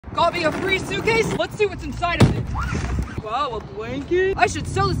Got me a free suitcase? Let's see what's inside of it. Wow, a blanket? I should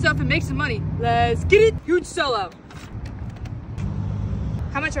sell this stuff and make some money. Let's get it. Huge sellout.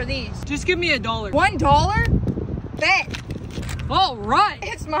 How much are these? Just give me $1. $1? Bet. All right.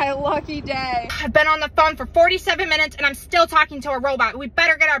 It's my lucky day. I've been on the phone for 47 minutes and I'm still talking to a robot. We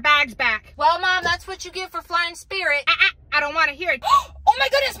better get our bags back. Well, Mom, that's what you get for flying Spirit. I don't want to hear it. Oh my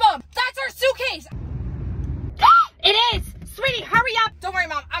goodness, Mom. That's our suitcase. It is. Sweetie, hurry up. Don't worry,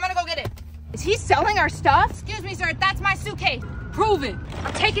 Mom. I'm going to go get it. Is he selling our stuff? Excuse me, sir. That's my suitcase. Prove it.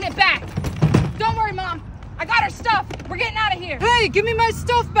 I'm taking it back. Don't worry, Mom. I got our stuff. We're getting out of here. Hey, give me my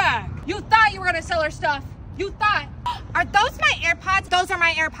stuff back. You thought you were going to sell our stuff. You thought. Are those my AirPods? Those are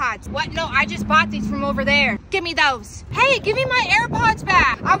my AirPods. What? No, I just bought these from over there. Give me those. Hey, give me my AirPods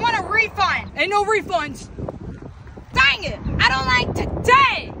back. I want a refund. Ain't no refunds. Dang it. I don't like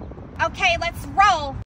today. Okay, let's roll.